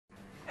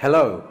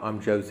Hello,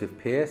 I'm Joseph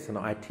Pearce and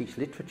I teach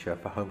literature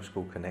for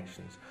Homeschool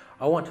Connections.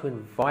 I want to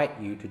invite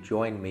you to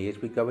join me as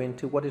we go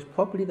into what is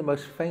probably the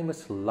most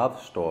famous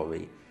love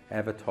story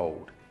ever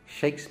told,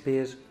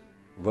 Shakespeare's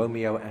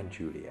Romeo and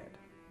Juliet.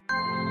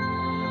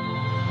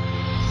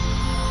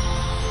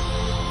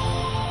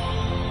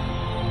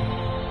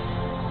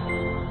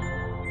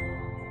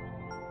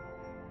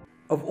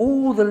 Of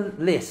all the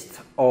list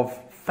of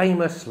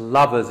famous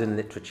lovers in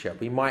literature,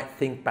 we might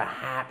think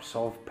perhaps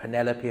of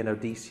Penelope and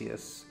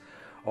Odysseus,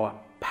 or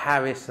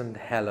Paris and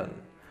Helen,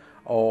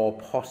 or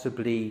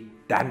possibly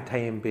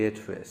Dante and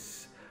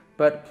Beatrice.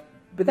 But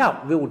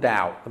without real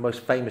doubt, the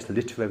most famous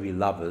literary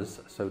lovers,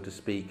 so to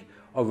speak,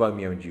 are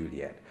Romeo and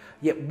Juliet.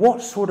 Yet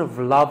what sort of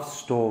love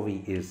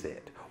story is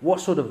it?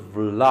 What sort of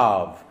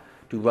love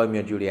do Romeo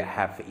and Juliet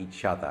have for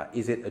each other?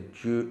 Is it a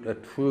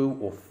true,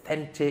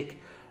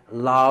 authentic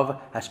love,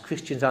 as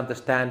Christians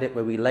understand it,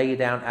 where we lay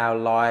down our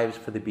lives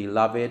for the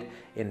beloved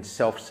in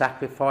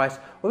self-sacrifice?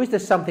 Or is there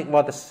something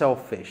rather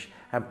selfish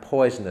and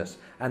poisonous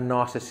and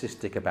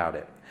narcissistic about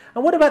it?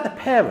 And what about the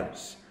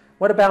parents?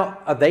 What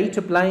about, are they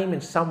to blame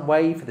in some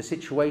way for the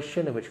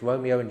situation in which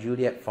Romeo and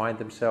Juliet find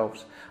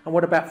themselves? And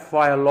what about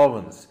Friar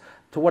Lawrence?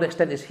 To what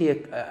extent is he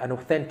an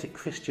authentic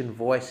Christian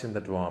voice in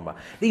the drama?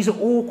 These are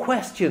all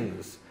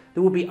questions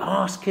that we'll be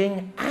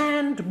asking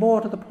and, more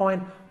to the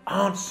point,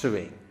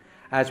 answering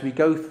as we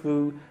go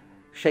through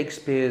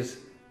Shakespeare's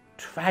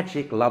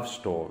tragic love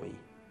story,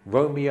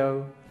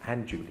 Romeo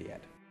and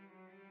Juliet.